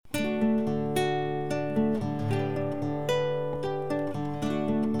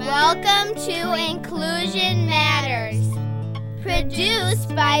Welcome to Inclusion Matters, produced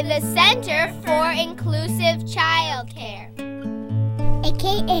by the Center for Inclusive Childcare,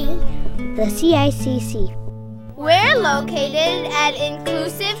 aka the CICC. We're located at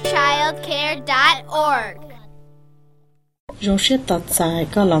inclusivechildcare.org. Roche Tatsai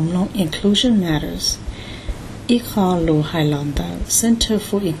Galamlong Inclusion Matters. Ikhalu Highlander Center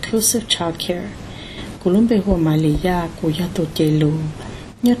for Inclusive Childcare. Kulumbe ho Malia Kuyato Jelu.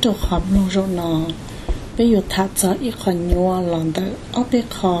 Nyato Hamlo Rona. Beyo Tatsa Ikhanyo Lander.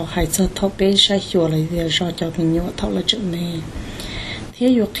 Obeka Haitsa Tope Shahyola Raja Minyo Tolajame.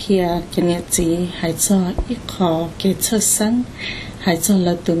 Theo Kia Genetzi Haitsa Ikha Getsa Sang Haitsa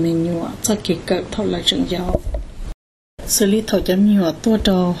Latuminyo Takika Tolajang Yao. Xử lý thổ chấm nhựa tua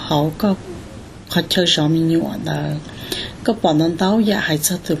trâu hậu có khó chơi rõ mình nhựa đó có bỏ nón táo dạ hay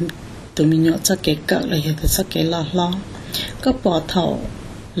sao tụi mình nhựa cho cái cỡ là hiện tại sao cái lo có bỏ thổ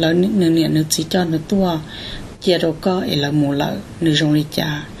lớn nửa chỉ cho nửa tua chia đồ có ấy là mù lợ nửa rong đi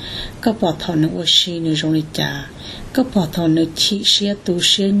chả có bỏ thổ nửa oxy nửa rong đi chả có bỏ thổ nửa chỉ xe tu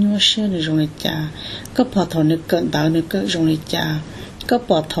xe nhua xe nửa rong đi chả có bỏ thổ nửa cận táo nửa cỡ rong đi chả có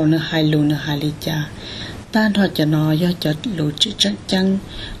bỏ thổ nửa hai lù nửa hai đi chả tan họ cho nó do cho lũ chữ chân chân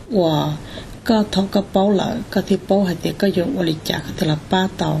và có thâu có bao lợ có thì bao hay thì có dùng ô lịch chả có thể là ba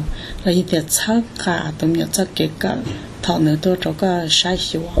tàu là như thế chắc cả tụi nhựa chắc cái cỡ thọ nữa tôi cho có sai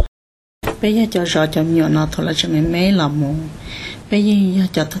xíu bây giờ cho rõ cho nhựa nó thôi là cho mấy là mù bây giờ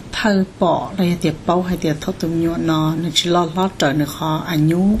cho thâu bỏ là như thế bao hay thì thọ tụi nhựa nó chỉ lo trở nữa khó anh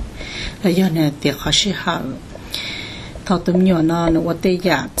nhú là do này thì khó sẽ hở thọ tụi nhựa nó ở tây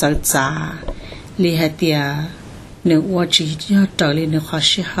giả trở trả li hai tia nếu qua chỉ cho trở lên nếu khó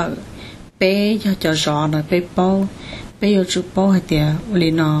sẽ hở bé cho rõ nó bé bao bé yêu chụp bao hai tia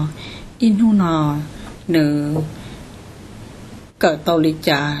li nó in hu nó nếu cỡ tàu li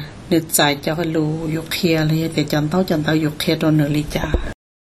trà nếu chạy cho cái lù dục kia là để chọn tàu dục kia rồi nửa li trà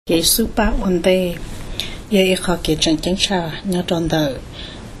cái super one day giờ khó cái chân sao nhớ tròn đợi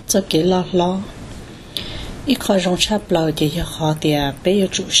cho cái lo ít khó rong sáp lờ chỉ cho họ thì bây giờ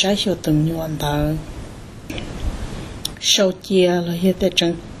chủ sai cho từng nhuận đó sau chia là hiện tại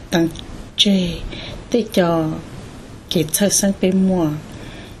trong tăng chê để cho cái thời sang bên mua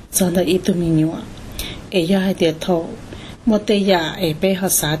cho nó ít tụi mình nhuận ấy giờ hai tiệt thổ một tay giả ấy bây họ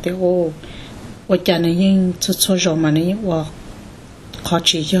xả thì ô cha này nhưng cho rồi mà này ô khó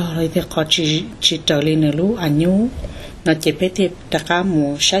chỉ cho rồi thì khó chỉ trở lên nửa lú anh nhú nó chỉ biết thì tất cả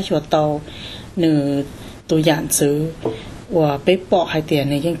mua sai cho tàu nửaตัวอย่างซื้อว่าไปปอกให้เตียน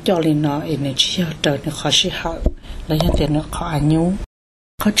เนี่ยยังจ่อเลยเนาะเอ็นเชียเจอเนี่ยขอชิเหาแล้วยังเตียนเนี่ยขออายุ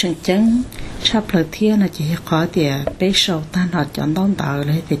เขาจังชอบเพลิดเที่ยวนะจีขอเตียไปโชว์ท่านหอดจอนต้องต่อเ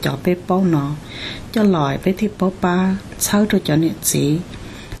ลยแต่จ่อไปปอกเนาะจะลอยไปที่ปอกปลาเช้าตัวจ่อเนี่ยสี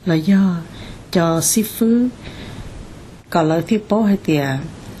แล้วย่อจ่อซีฟื้ก่อนเลยที่ปอกให้เตีย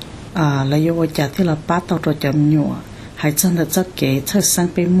แล้วย่อว่าจากที่เราป้าต่อตัวจ่อหนัวให้จันจะเก๋เธอสั่ง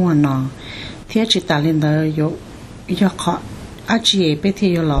ไปมั่วเนาะที่จิตตาลินเดอร์ยกเขาอาจีไปที่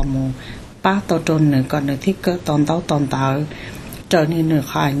ยลอมูป้าตัวจนหนึ่งก่อนหนึ่งที่เกิดตอนเตาเจอในหนึ่ง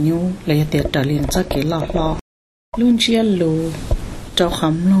ขายูเลยเตียตาลินจะกี่รอลุ่นเชียลูเจ้าค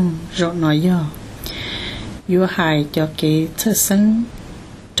ำลงรถน้อยย่อยัวหายเจ้าเก๋เธอซึ่ง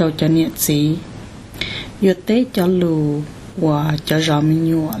เจ้าจะเนี่ยสียัวเต้เจ้าลูว่าเจ้ารอมิ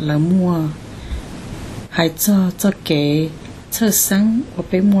ญัวละมัวหายเจ้าเก๋เธอสั่งว่าไ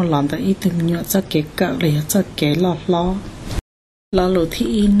ปมัวหลอนแต่อีตึงเนื้อจะเก๋เกะเลยจะเก๋ล้อหลุดที่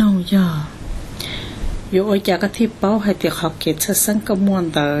อีน้องย่ออยู่อจากที่เป้าให้เดี๋ยวเขาเก๋เธอสั่งก็มัว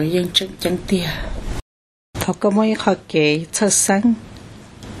แต่ยังจังเตี้ยเขาก็ไม่เขาเก๋เธอสั่ง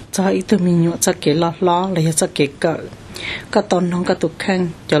จะอีตึงมีเนื้อจะเก๋ล้อเลยจะเก๋เกะก็ตอนน้องกระตุกแข้ง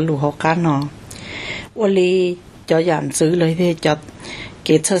จะหลุดหัวก้านหนอวันนี้จะหยานซื้อเลยที่จะเ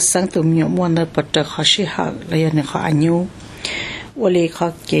ก๋เธอสั่งตึงมีเนื้อมัวแต่ปัจจัยเขาชี้หาเลยเนี่ยเขาอายุ我哩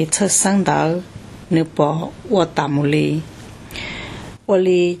考给车上到那包我大木哩，我哩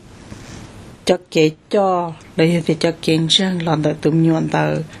จะเก๋จ่อเลยจะเก่งจังหลังจากตุ้มยวนตา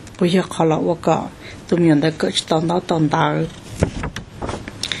ปุยขอละว่าก็ตุ้มยวนตาเกิดตอนตา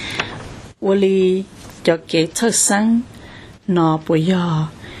我哩จะเก๋车上นอปุยอ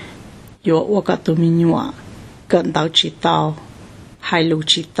ยู่ว่าก็ตุ้มยวนเกินดาวจีดาวให้ลูก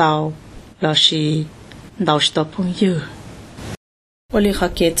จีดาวแล้วสิดาวสตอพงยืวันนี้เขา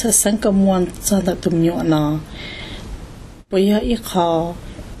เกิดเธอสังกมวนจะตัดตุ่มหยวนอปุยอีกเขา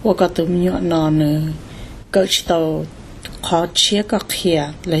ว่าก็ตุ่มหยวนอเนอเกิดโตขอเชี่ยก็เขีย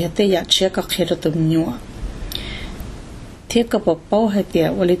เลยแต่อยากเชี่ยก็เขียตุ่มหยวนเทียบกับปอให้เตีย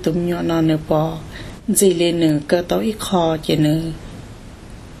วันนี้ตุ่มหยวนอเนอปอจีเลเนอเกิดโตอีกเขาเจเนอ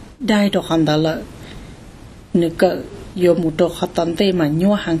ได้ดอกคันตะละนึกก็โยมุดอกตันเตมาญั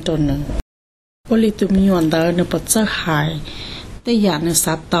วหังตนนึงวลิตุมยวนเดอนึกปัจจัยหายแต่อยากนึก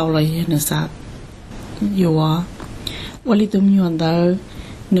สัตเตาเลยนึกสัตอยู่วลิตุมยวนเดอ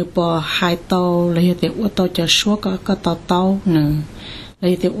นึกปอหายเตาเลยแต่ว่าเตาจะชัวก็เตานึงเล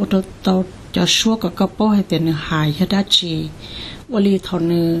ยแต่ว่าเตาจะชัวก็ป้อให้แต่นึกหายยดัจีวลีทอ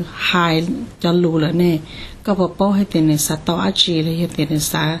นึกหายจะรู้แล้วเนี่ยก็ป้อให้แต่นึกสัตเตาอาจีเลยแต่นึก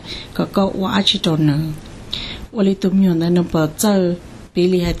สัตก็ว่าอาจีตนนึงวลีตุมยวนเดอนึกปอเจอปี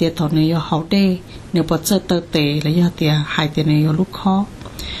ลีให้เตียถอนเนยเขาได้เนื้อปอเจอเตเตและยาเตียหายเตียเนยลูกคอ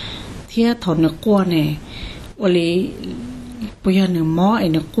เทียถอนเนื้อกลัวเนี่ยวลีปุยเนื้อหม้อไอ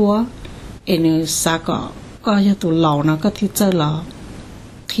เนื้อกลัวไอเนื้อซาก็ยาตัวเหล่านะก็ที่เจอหล่อ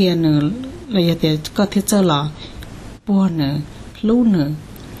เทียเนื้อและยาเตียก็ที่เจอหล่อปัวเนื้อลู่เนื้อ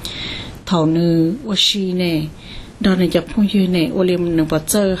ถอนเนื้อวชีเนี่ยดอนจะพูดยืนเนี่ยวลีเนื้อปอ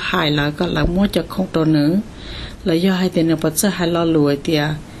เจอหายแล้วก็หลังมั่วจะคงตัวเนื้อแล้วย่อให้เต็นปัจจัยให้เรารวยเตีย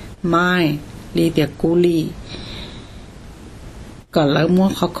ไม้ลีเตียกูลีก็แล้วมั่ว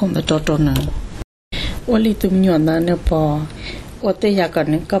เขาคงจะจดนึงว่าลีตุมหยวนนั้นเนปอว่าเตียกัน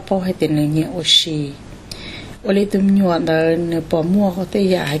นึงก็พอให้เต็นเงี้ยโอชีว่าลีตุมหยวนนั้นเนปอมั่วเขาเตี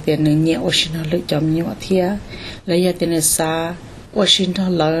ยให้เต็นเงี้ยโอชินลึกจอมหยวนเทียแล้วยาเต็นซาโอชินทอ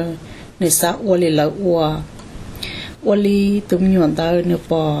ลเนซาว่าลีละอัวว่าลีตุมหยวนนั้นเน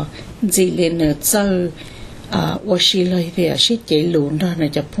ปอจีเลนเนเจอว่าชีเลยเดียชิเจหลุนนะ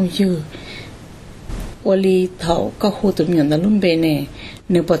จะพูดยือวลีเถาก็หูตุ่มหย่อนตะลุ่มเบเน่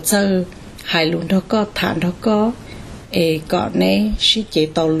เนื้อปอเจอหายหลุนเท่าก็ฐานเท่าก็ก่อนในชิเจ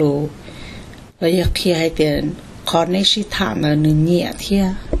ตอลูแล้วอยากเคลียร์ให้เตียนขอในชิฐานเนื้อเงี้ยเทีย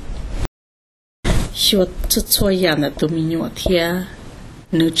ชวดชุดช่วยอย่างแต่ตุ่มหย่อนเทีย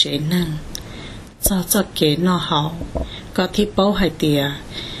เนื้อเจนั่งจะเก๋นอเขาก็ที่เป้าให้เตีย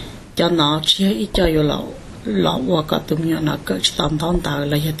จะหนอเชื่ออีจอยเหล่าหลอกว่าก็ตุ้มยอนก็ตอนท้องตา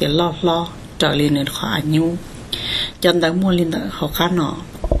เลยจะเตียล้อจอลีนขออายุจนได้มัวลินเขาข้าหนอ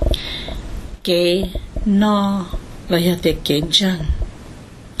เก๋นอเลยจะเตียเก๋จัง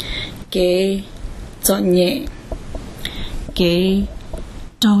เก๋จอเย่เก๋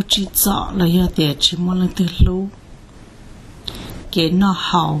เจ้าจีจอเลยจะเตียชิมัวลินติลูเก๋นอเข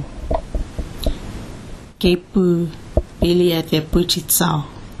าเก๋ปือปีเลียเตียปือจีจอ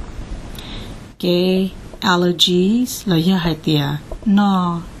เก๋ allergies เลยอยากให้เตียนอ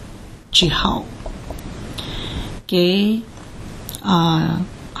จีเหาเก๋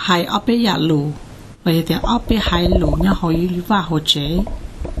หายเอาไปอยากรู้เลยเตียเอาไปหายรู้เนี่ยเขาอยู่ว่าเขาเจ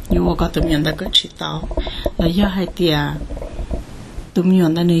อยู่ว่าก็ตุ้มยันได้ก็ชิดเอาเลยอยากให้เตียตุ้มยั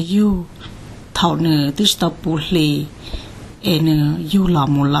นได้เนี่ยอยู่เท่าเนี่ยที่สตอปูลีเนี่ยอยู่หล่อ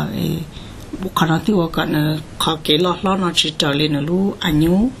หมดเลยบุคคลที่ว่าก็เนี่ยขอเก๋ล้อนอชิดเอาเลยเนี่ยรู้อา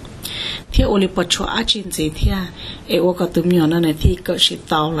ยุที่โอลิปชัวอาจินจีเทียว่าก็ตุ้มยอนนั่นที่ก็ชิดเ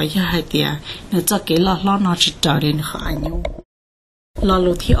ตาเลยยาให้เตียเนื้อจะเกล้อนอชิดจอเรนขาอายุลอ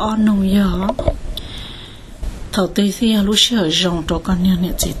ลูที่อ้อนนงเยอะเท่าตีที่รู้เชื่อจงตัวกันเ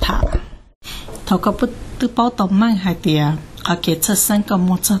นี่ยจีท่าเท่ากับตื้อเป้าต่อมั่งให้เตียเขาเกจะสังก็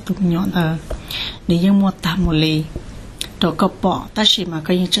มัวจะตุ้มยอนนี่ยังมัวตามหมดเลยตัวก็ปอแต่ชิมา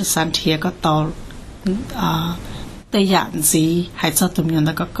ก็ยังจะสันเทียก็ต่อแต่อย่างสิหายใจตุ่มยนแ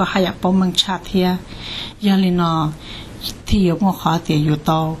ล้วก็ให้ป้องมังชาเทียยาลินอที่ยกมือขอเตียอยู่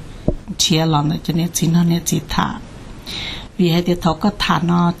ต่อเชียหลอนจะเนี่ยจีนเนี่ยจีถาวีให้เตียเขาก็ฐาน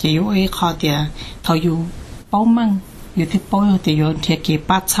นอจะอยู่ขอเตียเขาอยู่ป้องมังอยู่ที่ป้องเตียโยนเทียเก็บ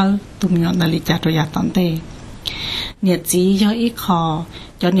ป้าเช่าตุ่มยนนาฬิกาตัวอย่างตอนเตเนี่ยจีย่ออีคอ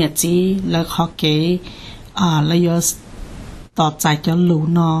จะเนี่ยจีแล้วขอเก๋แล้วยศต่อใจจะหลู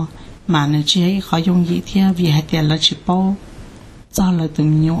นอmà nó chỉ khó dùng gì thế vì hai tiền là chỉ bao cho lời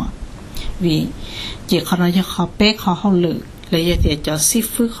từng nhiều vì chỉ khó nói cho khó bé khó hậu lự lấy hai tiền cho ship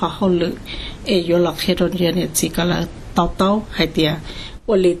phước khó hậu lự ấy vô lọc hết rồi này chỉ có là tao hai tiền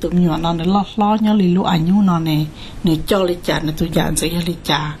วันลีตุ่มหยวนนอนล้อเนี่ยลีลูอายุนอนเนี่ยเนี่ยเจ้าลิจ่าเนี่ยตัวอย่างจะลิ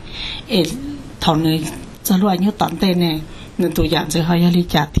จ่าถอนเนี่ยจะลูอายุตอนเต้เนี่ยเนี่ยตัวอย่างจะให้ลิ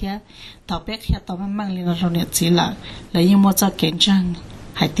จ่าเทียต่อเป๊กแค่ต่อมั่งลีนเราเนี่ยจีละแล้วยังมัวจะเก่งจัง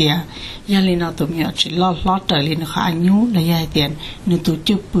hai tia ya lina tụi mình chỉ lo trở lên khá nhú là ya tiền nếu tụi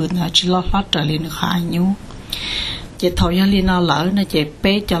chưa bự nữa chỉ lo trở lên khá nhú chỉ thầu ya lina lỡ nó chỉ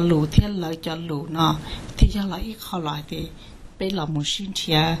bé cho lù thiết lỡ cho lù nó thì ya lại ít khó lại thì bé là một sinh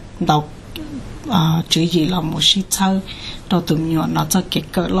chia đầu chữ gì là một sinh sau đầu tụi mình nó cho cái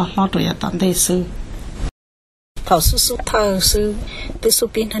cỡ lo rồi ya tận đây sư thầu sư thơ sư tới sư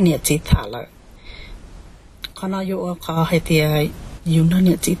biến thành nhiệt chỉ thả lại con nói vô có hai tiaอยู่นั่นเ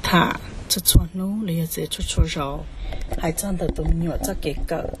นี่ยจิตา chút chua nú lấy sẽ chút rau hay chọn được tụi nhựa cho cái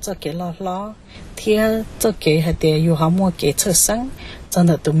cỡ cho cái lo thiê cho cái hay để yêu ham mua cái chơi sáng chọn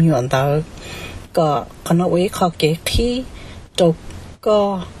được tụi nhựa đó có nó ấy khó cái khi đâu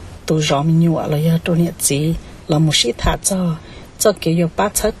có tụi rau mình nhựa là do tụi nhựa gì là một sĩ thả cho cái yêu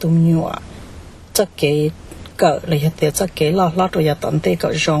bắt chơi tụi nhựa cho cái cỡ là để cho cái lo rồi giờ tận tay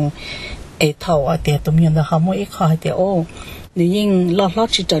cỡ rong ấy thầu ở để tụi nhựa là ham mua ít khó để ô nếu như lo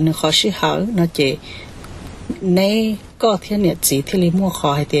chỉ trở nên khó sĩ hở nó chỉ nay có thiên nhật gì thì mua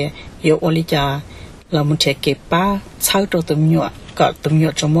khó hay để yêu ô lý cha là một trẻ kẹp ba sáu trâu tụm nhựa cỡ tụm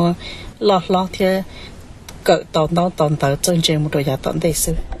nhựa cho mua lo thì cỡ tòn chân trên một đôi giá tòn đầy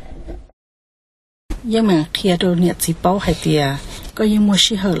sư nhưng mà khi đồ nhật gì bao hay để có những mua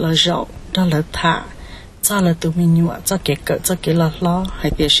sĩ hở là rau đó là thả cho là tụm nhựa cho cái cỡ cho cái lo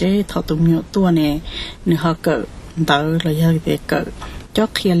hay để sẽ thọ tụm nhựa tua này nếu họ cỡ đó là do để cỡ cho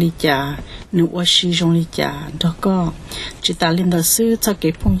khi lý trả nếu ở sử dụng lý trả đó có chỉ ta lên đó sư cho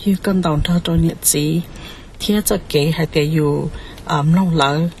cái phong yêu cân đồng thao cho nhiệt gì thiết cho cái hay đểอยู่nông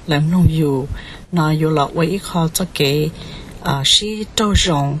lỡ làm nôngอยู่nóiอยู่là với khó cho cái sử trâu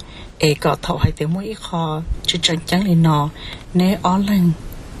rồng có thầu hay để mỗi khó chỉ chân trắng lên nó nếu ở lên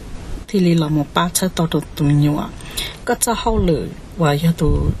thì là một ba chơi tàu tụi nhựa có cho hậu lử và giờ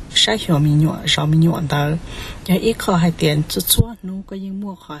tụi sai hiểu mình nhựa rõ mình nhựa đó giờ ít khó hay tiền chút nu có những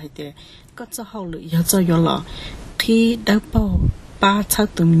mua khó hay tiền có cho hậu lử giờ cho vô lọ khi đã bao ba chơi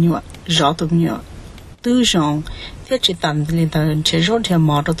tụi nhựa rõ tụi nhựa tư rong thiết chỉ tận lên tận chế rốt theo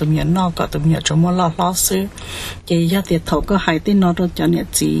mỏ tụi nhựa nó có tụi nhựa cho mua lo xứ cái giờ tiền thầu có hay tên nó cho nhựa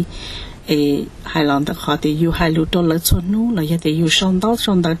gì hai lần đã khó thì yêu hai lúa đô la chuột nú là giờ thì yêu xong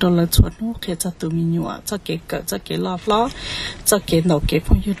đô la chuột nú khi cho tụi mình nhựa cho cái cỡ cho cái lo cho cái đầu cái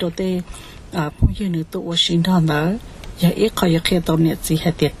phong yêu đồ tê phong yêu nữa tụi Washington đó giờ ít khó giờ khi tụi này chỉ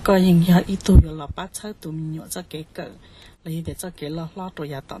hay tiệt coi nhưng giờ ít tụi là bắt chơi tụi mình nhựa cho cái cỡ là để cho cái lo rồi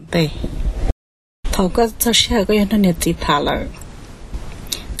giờ tận tê thầu có cho xe có những này chỉ thả lại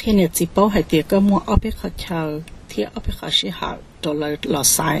khi này chỉ bảo hay tiệt có mua ở bên khác chờ thì ở bên khác sẽ học đó là lò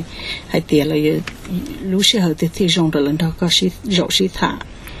xài hay tiền là lúc xưa họ thì dùng rồi lần đó có sĩ rau sĩ thả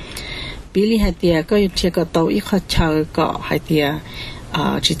bí lý hay tiền có những cái tàu ít khó chờ có hay tiền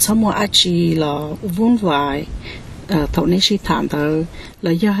chỉ cho mua ăn chi là vun vải thầu này sĩ thả đó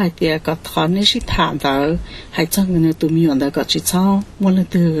là do hay tiền có thầu này sĩ thả đó hay cho người tụi mình đó có chỉ cho mua lần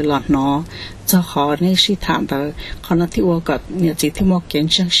từ lọt nó cho họ này sĩ thả đó họ nói thì có những gì thì mua kiến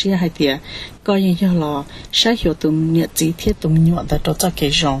trang sĩ hay tiền có những cái là sai hiểu tụm nhiệt gì thiết tụm nhuận tại đó cho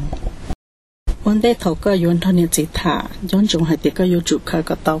cái rong vấn đề thầu có yuan thằng nhiệt gì thả yuan dùng hay thì có yêu chủ khai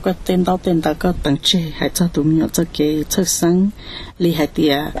có tàu có tên đó có tầng chế hay cho tụm nhuận cho cái chất sáng li hay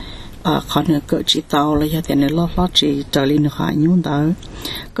thì khó nữa cỡ chỉ tàu là hay thì nữa lo chỉ trở lên được hai nhung đó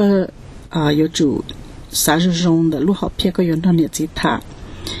có yêu chủ xã rong để lúc học phía có yuan thằng nhiệt gì thả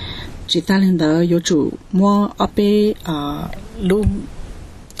chỉ ta lên đó yêu chủ mua ở bên lúc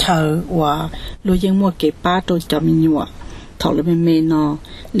thở và lưu dân mua cái ba đôi cho mình nhựa thầu là mình nó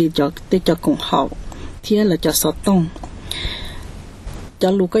li cho cùng hậu thế là cho sọt tông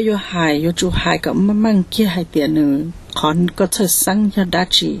cho lúc có vô hại vô chủ hại có mang kia hại tiền nữa còn có thể sáng cho đa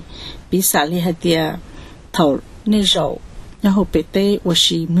chỉ bị xả li hại tiền thầu nên rậu nhà hồ bể tê và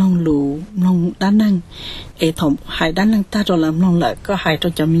xì mông lù mông đá năng thòng hại đá năng ta rồi làm mông lại có hại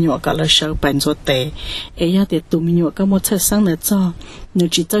cho mình nhựa cả là sợ bệnh ruột tệ giờ thì tụi mình nhựa có một thể sáng để cho nếu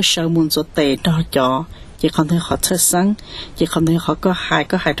chỉ cho sợ muốn ruột tệ đó cho chỉ không thể họ thể sáng chỉ không thể họ có hại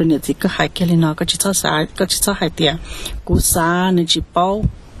cho nhiệt gì có hại cái này nó có chỉ cho xả có chỉ cho hại tiền cú xả nên chỉ bao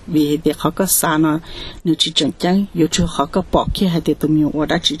vì để họ có xả nó nếu chỉ chỉnh trang yêu cho họ có bỏ kia hại tiền tụi mình nhựa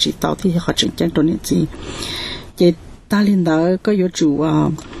đã chỉ tao thì họ chỉnh trang cho nhiệt gì chỉ ta lên đó có yêu chủ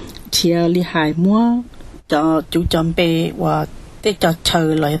chia li hài mua cho chủ chọn bề và để cho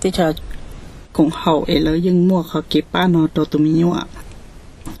chờ lại để cho cùng hậu ấy là dân mua họ kịp ba nó đồ tụi mình nhua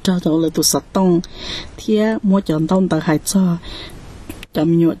cho là tụi sọt tông thì mua chọn tông tại hài cho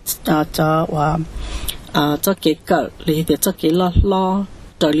mình nhua cho và cho cái cỡ để cho cái lo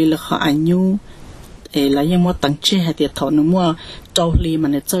trở lại là họ ảnh nhu là những mua tăng chế hay tiệt thọ nó mua trâu li mà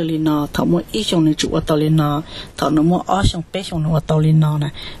nó chơi li nó thọ mua ít trong nó chủ ở tàu li nó thọ nó mua ở trong bé trong nó ở tàu li nó này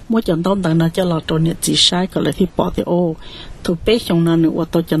mua chọn tông tăng nó cho là trâu nhiệt chỉ sai còn là thì bỏ thì ô thu bé trong nó nữa ở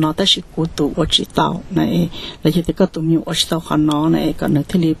tàu cho nó ta chỉ cố tụ ở chỉ tàu này là chỉ có tụ nhiều ở chỉ tàu khó nó này còn nữa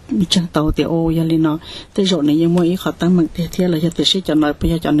thì li chẳng tàu thì ô ya li nó tới rồi này những mua ít khó tăng bằng thế là chỉ sẽ cho nó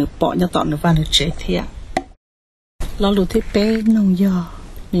bây giờ cho nó bỏ cho tàu nó vào nó chế thế lo lụt thì bé nông do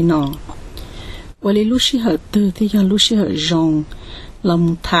này nóวันนี้ลูกชิเหอตื่นที่ยังลูกชิเหอรองล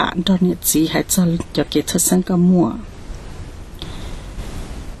ำธารตอนนี้จีหายใจจากเกิดสังกมัว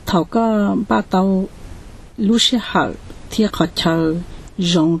ท thầu có ba tàu lúc sẽ hở thì họ chờ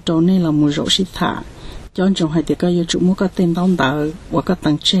rong trâu này là một rổ xịt thả cho trong hai tiệc có yêu chủ mua có tên đóng đỡ và có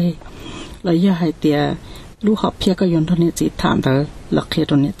tăng chê là yêu hai tiệc lúc họ phía có dùng thôn nhiệt gì thản đỡ là khi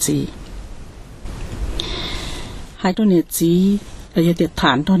thôn nhiệt gì hai thôn nhiệt gì là yêu tiệc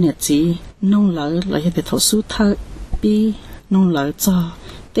thản thôn nhiệt gì nông lỡ là yêu tiệc thổ sú thơ bi nông lỡ cho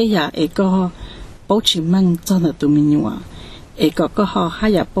tế giả ấy có bố chỉ mang cho nó tụi mình nhua ấy có họ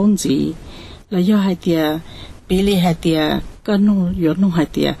hai giả bông gì là yêu hai tiệc bí li hai tiệc có nông yếu nông hai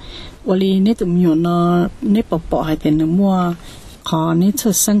tiệcวันนี้เนี่ยตัวมีอยู่เนาะเนี่ยปอให้แต่เนื้อมัวขอเนี่ยเธอ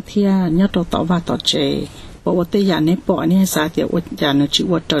สังเทียเนี่ยต่อว่าต่อเจบอกว่าแต่อย่างเนี่ยปอเนี่ยสาเดียวว่าอย่างเนี่ยชื่อ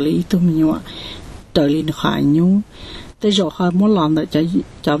ว่าเตลีตัวมีอยู่เตลีนขายยูแต่จอเขามัวหลอนแต่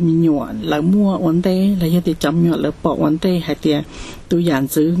จะมีอยู่หลังมัววันเตแล้วยังจะจำอยู่แล้วปอวันเตให้แต่ตัวอย่าง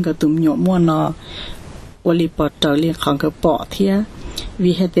ซื้อกับตัวมีอยู่มัวเนาะวันนี้ปอเตลีของกับปอเทีย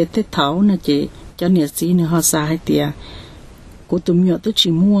วิให้แต่เท้าเนี่ยเจจะเนี่ยสีเนี่ยเขาสาให้แต่กูตุ้มหยอดตัวจี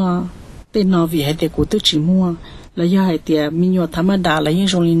มัวเต้นนอวีให้เด็กกูตัวจีมัวแล้วย่าให้เดียมีหยอดธรรมดาแล้วยัง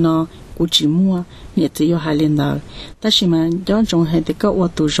จงลินอกูจีมัวเนี่ยจะย่อให้เล่นเลยแต่ใช่ไหมย้อนจงให้เด็กก็ว่า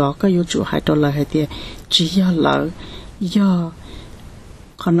ตัวจอก็อยู่จู่ให้ตัวเลยให้เดียจีย่อเลยย่อ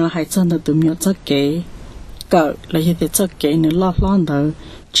ขณะให้เจ้าตัวตุ้มหยอดจะเก๋ก็แล้วยังเด็กจะเก๋เนี่ยล้อล้อนเลย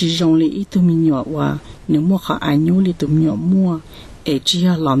จีจงลิอีตัวมีหยอดว่าเนี่ยมัวเขาอายุลิตุ้มหยอดมัวจี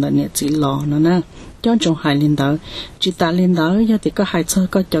ย่อหลอนแต่เนี่ยจีหลอนนะย้อนจงหายลินเดอจิตาลินเดอยาติก็หายเธอ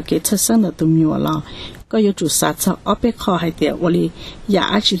ก็จะเกิดเธอสังเดตุมิวละก็อยู่จุดสัตว์เอาไปขอให้เดียววันนี้อยา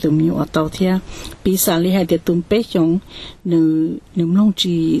กจิตุมิวเตาเทียปีศาจลีให้เดียตุมเป๊ยงหนึ่งลง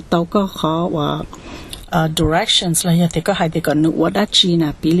จีเตาก็ขอว่าdirections แล้วยาติก็ให้เดียก็นึกว่าดัชจีน่ะ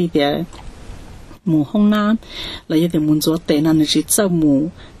ปีลีเดียหมู่ห้องน้ำแล้วยาติมุนจัวเตนั่นจิตเจ้าหมู่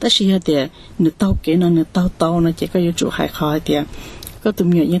แต่ชียาเดียนึกเตาเก๋นั่นนึกเตานั่นเจก็อยู่จุดหายขอให้เดียก็ตัว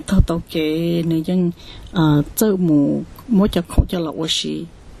มียังเท่าเตาเก๋เนี่ยยังเจ้าหมูมั่วจะของจะหลอกวชี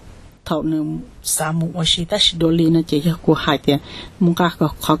เท่าหนึ่งสามหมูวชีแต่สิโดลีนะเจียกูหายเดียมุงกาก็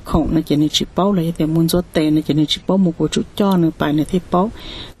ขอของนะเจนี่ชิเป้าเลยแต่มุนจัวเตนะเจนี่ชิเป้าหมูกูจุดจ้อนึงไปในที่เป้า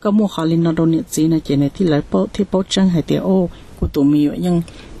ก็มัวขอลินนอโดเนจีนะเจนี่ที่ไหลเป้าที่เป้าจังหายเดียโอ้กูตัวมียัง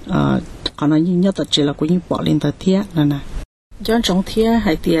ขณะยิ่งยอดตัดเจแล้วกูยิ่งปอลินตะเทียนั่นนะย้อนจงเทียห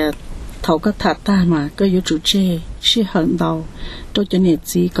ายเดียเท่าก็ถัดตามาก็อยู่จุดเจชื่อเหินเดาตัวจะเนี่ย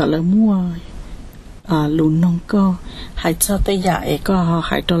จีก็เลยมั่วลุนน้องก็หายเจ้าแต่ใหญ่ก็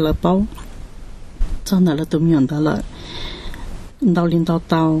หายตัวละเป้าเจ้าหน้าละตัวมีอย่างตลอดเดาลินเต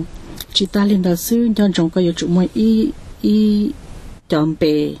าจิตาลินเดาซื้อย้อนจงก็อยู่จุดมวยอีจอมเป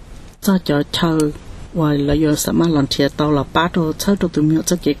เจ้าจะเชอว่าเราอยู่สามารถหลังเทียเตาละป้าตัวเช่าตัวมี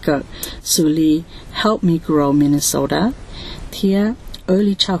จะเกิดสุรี Help Me Grow Minnesota เทีย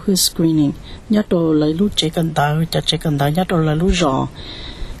early childhood screening nhớ đồ lấy lúc chế cần đào cho chế cần đào nhớ đồ lấy lúc rõ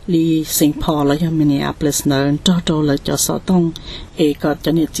li Saint Paul lấy cho Minneapolis nơi cho đồ lấy cho sáu tông có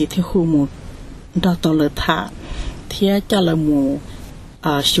cho nên chỉ theo khu một đó đồ lấy thả thì cho là một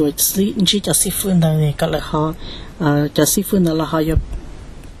chuột xí chỉ cho xí phương này có là họ cho xí phương là họ nhập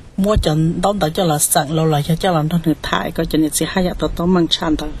mua chân đón tới cho là sẵn lâu lại cho làm đơn thả có cho nên chỉ hai dạng tao mang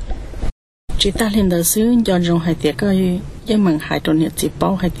chăn thôi chỉ ta lên đời xứ cho dùng hai tiệc có dân mừng hai trộn nhiệt chỉ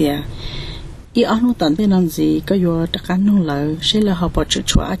bao hai tiệc ý ở nông tận tên làm gì có vô tất cả nông lợi sẽ là họ bỏ chữ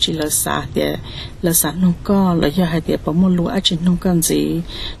chua chỉ là xả tiệc là xả nông co là do hai tiệc bỏ mua lúa chỉ nông con gì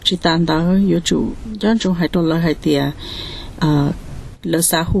chỉ tàn đó vô chủ cho dùng hai trộn lợi hai tiệc là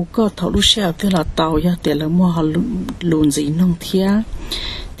xả hú co thầu lúc sau thì là tàu do tiệc là mua họ lùn gì nông thía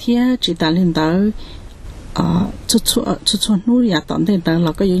chỉ ta lên đó chút núi à tận tên đó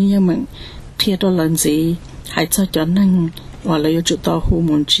là có những như mình thía đó là gì hãy cho năng và lấy chỗ tàu hồ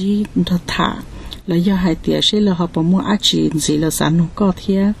muốn chi nó thả lấy do hai tiệt sẽ là họ bỏ mua ác chỉ gì là sản nó có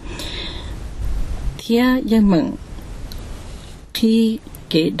thía như mình khi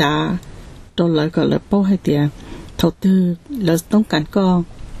kể đá đó là gọi là bao hai tiệt đầu tư làต้องการก็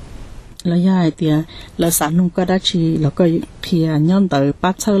แล้วยายเตียแล้วสารนุ่งก็ได้ชีแล้วก็เพียย้อนเตอป้า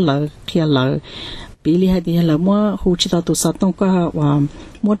เช่าเลยเพียเลยปีนี้ให้เตียแล้วมั่วหูชิตาตุสัตต้องก็ว่า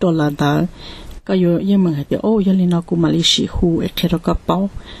มั่วตัวละเตอก็อยู่ยังมึงให้เตียโอ้ยลินากูมาลิชิหูเคโรก็เป้า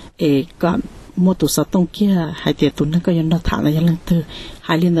ก็มั่วตุสัตต้องเกี้ยให้เตียตุนั่นก็ยังน่าถามแล้วยังลังเตอใ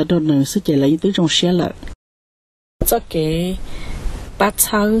ห้ลินาโดนหนึ่งซึ่งเจริญตื้อจงเชียเลยจะเก๋ป้าเ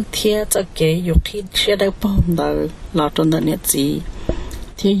ช่าเทียจะเก๋อยู่ที่เชียได้ป้อมเตอเราจนเดินเนี่ยจี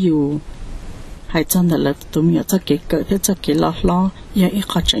เที่อยู่hai chân là lập tụi mình cho cái cỡ thế cho cái lo giờ ít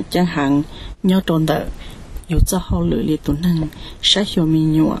khó chẳng chẳng hạn nhớ tròn đỡ dù cho họ lựa li tụi năng sẽ hiểu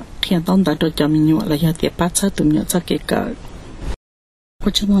mình nhọ khi đón đỡ cho mình nhọ là giờ tiệp bắt tụi mình cho cái cỡ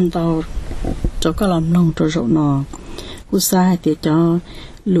có cho đón đỡ cho cái làm nông cho rộn nọ cú sai thì cho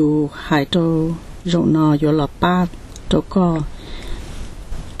lù hải trâu rộng nò yo là ba trâu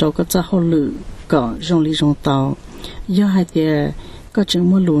có cho họ lử có rong li rong tàu do hai tiề có chừng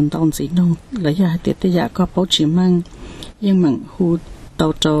mua lùn tàu gì nông là do hai tiề tới giờ có bảo chỉ mang nhưng mà hu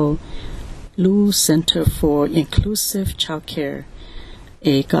tàu trâu Lu Center for Inclusive Childcare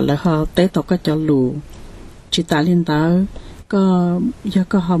ấy có là họ tới tàu có cho lù chỉ ta liên tới có do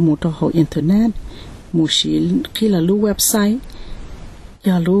có họ một tàu internet một xí khi là lu website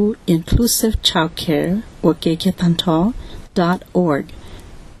do lu Inclusive Childcare hoặc cái thanh thó .org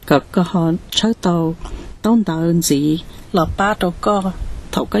có họ chơi tàu tông tàu gì là ba tàu có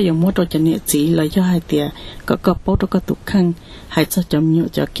thầu có dùng mua đồ cho nhẹ gì là do hai tiề có bố đồ có tụ khăn hai cho chấm nhựa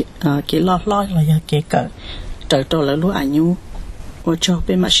cho cái lo là do cái cỡ trời đồ là lúa ảnh nhu cho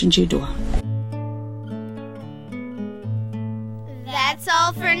bên machine gì đùa